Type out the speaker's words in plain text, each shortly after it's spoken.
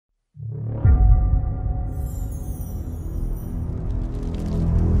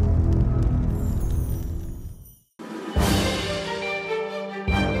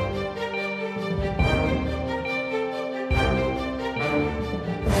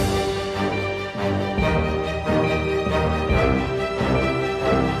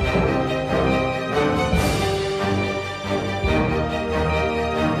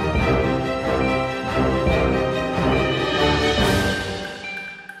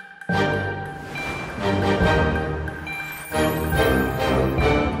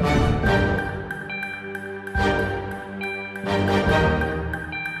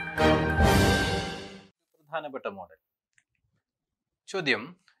ചോദ്യം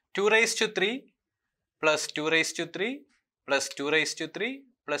 2 raised to 3 plus 2 raised to 3 plus 2 raised to 3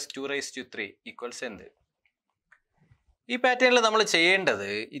 plus 2 raised to 3 equals എന്ത്? ഈ പാറ്റേണിൽ നമ്മൾ ചെയ്യേണ്ടത്,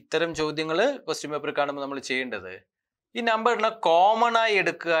 ഇത്തരം ചോദ്യങ്ങൾ ക്വസ്റ്റ്യൻ പേപ്പർ കാണുമ്പോൾ നമ്മൾ ചെയ്യേണ്ടത്, ഈ നമ്പറിനെ കോമൺ ആയി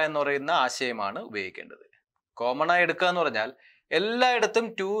എടുക്കുക എന്ന് പറയുന്ന ആശയമാണ് ഉപയോഗിക്കേണ്ടത്. കോമൺ ആയി എടുക്കുക എന്ന് പറഞ്ഞാൽ എല്ലായിടത്തും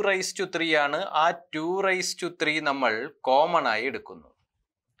 2 raised to 3 ആണ്. ആ 2 raised to 3 നമ്മൾ കോമൺ ആയി എടുക്കുന്നു.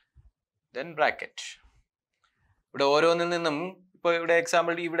 Then bracket. ഇവിടെ ഓരോന്നിൽ നിന്നും ഇപ്പോൾ ഇവിടെ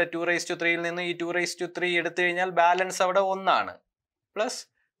എക്സാമ്പിൾ ഇവിടെ 2 raised to 3 നിന്ന് ഈ 2 raised to 3 എടുത്തു കഴിഞ്ഞാൽ ബാലൻസ് അവിടെ 1 ആണ്. പ്ലസ്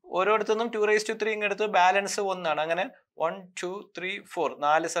ഓരോരുത്തുനിന്നും 2 raised to 3 എടുത്ത് ബാലൻസ് 1 ആണ്. അങ്ങനെ 1 2 3 4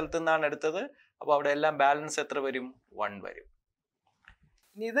 4 സ്ഥലത്തു നിന്നാണ് എടുത്തത്. അപ്പോൾ അവിടെ എല്ലാം ബാലൻസ് എത്ര വരും? 1 വരും.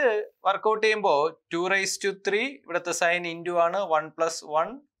 ഇനി ഇത് വർക്കൗട്ട് ചെയ്യുമ്പോൾ 2 raised to 3 ഇവിടുത്തെ സൈൻ ഇൻറ്റു ആണ് 1 +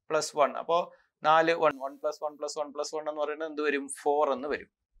 1 + 1. അപ്പോൾ 4 1 1 + 1 + 1 + 1 എന്ന് പറയുന്നത് എന്ത് വരും? 4 എന്ന്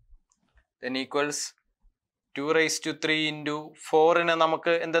വരും. Then equals 2 raised to 3 into 4നെ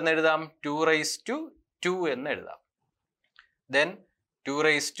നമുക്ക് എന്തെന്ന് എഴുതാം? 2 raised to 2 എന്ന് എഴുതാം. Then 2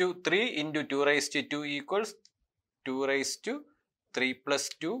 raised to 3 into 2 raised to 2 equals 2 raised to 3 +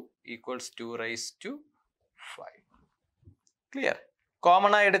 2 equals 2 raised to 5. Clear?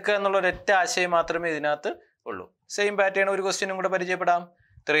 Common ആയി എടുക്കുക എന്നുള്ള ഒരൊറ്റ ആശയം മാത്രമേ ഇതിനകത്ത് ഉള്ളൂ. സെയിം പാറ്റേൺ ഒരു ക്വസ്റ്റ്യനും കൂടെ പരിചയപ്പെടാം.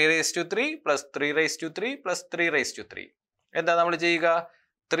 3 raised to 3 + 3 raised to 3 + 3 raised to 3. എന്താ നമ്മൾ ചെയ്യുക?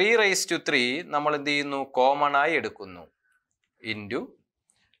 3 raised to 3 നമ്മൾ എന്ത് ചെയ്യുന്നു? കോമൺ ആയി എടുക്കുന്നു. ഇൻറ്റു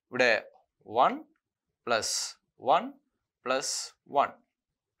ഇവിടെ 1 + 1 + 1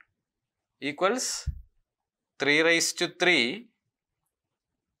 equals 3 raised to 3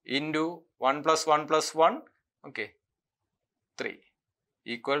 into 1 + 1 + 1 okay 3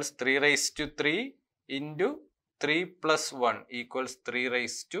 equals 3 raised to 3 into 3 + 1 equals 3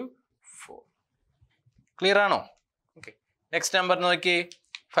 raised to 4. Clear ആണോ? ഓക്കെ. നെക്സ്റ്റ് നമ്പർ നോക്കി.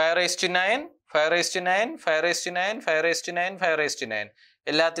 5 raised to 9 5 raised to 9 5 raised to 9 5 raised to 9 5 raised to 9.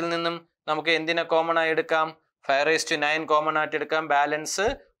 എല്ലാത്തിൽ നിന്നും നമുക്ക് എന്തിനെ കോമൺ ആയി എടുക്കാം? 5 raised to 9 കോമൺ ആയിട്ട് എടുക്കാം. ബാലൻസ്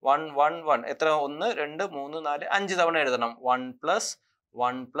 1 1 1 എത്ര? 1 2 3 4 5 തവണ എഴുതണം. 1 +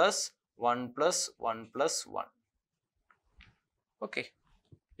 1 + 1 + 1 + 1 okay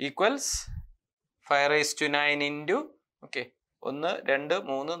equals 5 raised to 9 into okay 1 2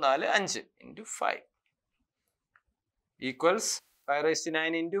 3 4 5 into 5 equals 5 raised to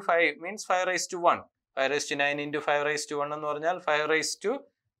 9 into 5 means 5 raised to 1. 5 raised to 9 into 5 raised to 1 എന്ന് പറഞ്ഞാൽ 5 raised to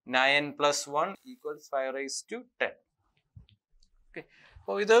 9 + 1 equals 5 raised to 10. Okay.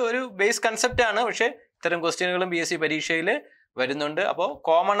 അപ്പോൾ ഇത് ഒരു ബേസ് കൺസെപ്റ്റ് ആണ്. പക്ഷേ ഇത്തരം ക്വസ്റ്റ്യനുകളും BSc പരീക്ഷയിൽ വരുന്നുണ്ട്. അപ്പോൾ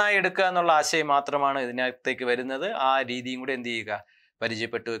കോമൺ ആയി എടുക്കുക എന്നുള്ള ആശയം മാത്രമാണ് ഇതിനകത്തേക്ക് വരുന്നത്. ആ രീതിയും കൂടെ എന്ത് ചെയ്യുക?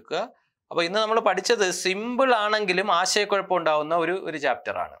 പരിചയപ്പെട്ടു വെക്കുക. അപ്പോൾ ഇന്ന് നമ്മൾ പഠിച്ചത് സിമ്പിൾ ആണെങ്കിലും ആശയക്കുഴപ്പം ഉണ്ടാവുന്ന ഒരു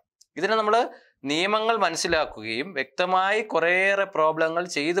ചാപ്റ്ററാണ്. ഇതിനെ നമ്മൾ നിയമങ്ങൾ മനസ്സിലാക്കുകയും വ്യക്തമായി കുറേയേറെ പ്രോബ്ലങ്ങൾ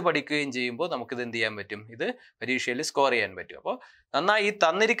ചെയ്ത് പഠിക്കുകയും ചെയ്യുമ്പോൾ നമുക്കിത് എന്ത് ചെയ്യാൻ പറ്റും? ഇത് പരീക്ഷയിൽ സ്കോർ ചെയ്യാൻ പറ്റും. അപ്പോൾ നന്നായി ഈ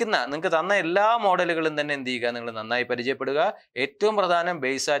നിങ്ങൾക്ക് തന്ന എല്ലാ മോഡലുകളും തന്നെ എന്ത് ചെയ്യുക? നിങ്ങൾ നന്നായി പരിചയപ്പെടുക. ഏറ്റവും പ്രധാനം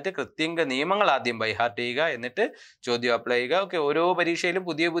ബേസായിട്ട് കൃത്യങ്ക നിയമങ്ങൾ ആദ്യം ബൈഹാർട്ട് ചെയ്യുക. എന്നിട്ട് ചോദ്യം അപ്ലൈ ചെയ്യുക. ഓക്കെ. ഓരോ പരീക്ഷയിലും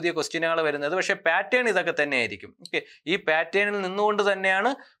പുതിയ പുതിയ ക്വസ്റ്റ്യനുകൾ വരുന്നത്. പക്ഷേ പാറ്റേൺ ഇതൊക്കെ തന്നെ ആയിരിക്കും. ഓക്കെ. ഈ പാറ്റേണിൽ നിന്നുകൊണ്ട്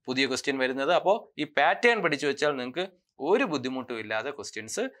തന്നെയാണ് പുതിയ ക്വസ്റ്റ്യൻ വരുന്നത്. അപ്പോൾ ഈ പാറ്റേൺ പഠിച്ചു വെച്ചാൽ നിങ്ങൾക്ക് ഒരു ബുദ്ധിമുട്ടും ഇല്ലാതെ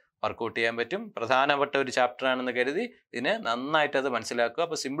ക്വസ്റ്റ്യൻസ് വർക്കൗട്ട് ചെയ്യാൻ പറ്റും. പ്രധാനപ്പെട്ട ഒരു ചാപ്റ്റർ ആണെന്ന് കരുതി ഇതിനെ നന്നായിട്ട് അത് മനസ്സിലാക്കുക.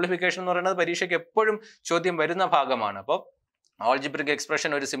 അപ്പോൾ സിംപ്ലിഫിക്കേഷൻ എന്ന് പറയുന്നത് പരീക്ഷയ്ക്ക് എപ്പോഴും ചോദ്യം വരുന്ന ഭാഗമാണ്. അപ്പോൾ ആൾജിബ്രിക്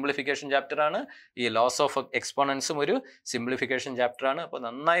എക്സ്പ്രഷൻ ഒരു സിംപ്ലിഫിക്കേഷൻ ചാപ്റ്റർ ആണ്. ഈ ലോസ് ഓഫ് എക്സ്പോണൻസും ഒരു സിംപ്ലിഫിക്കേഷൻ ചാപ്റ്റർ ആണ്. അപ്പോൾ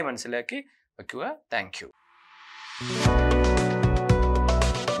നന്നായി മനസ്സിലാക്കി വയ്ക്കുക. Thank you.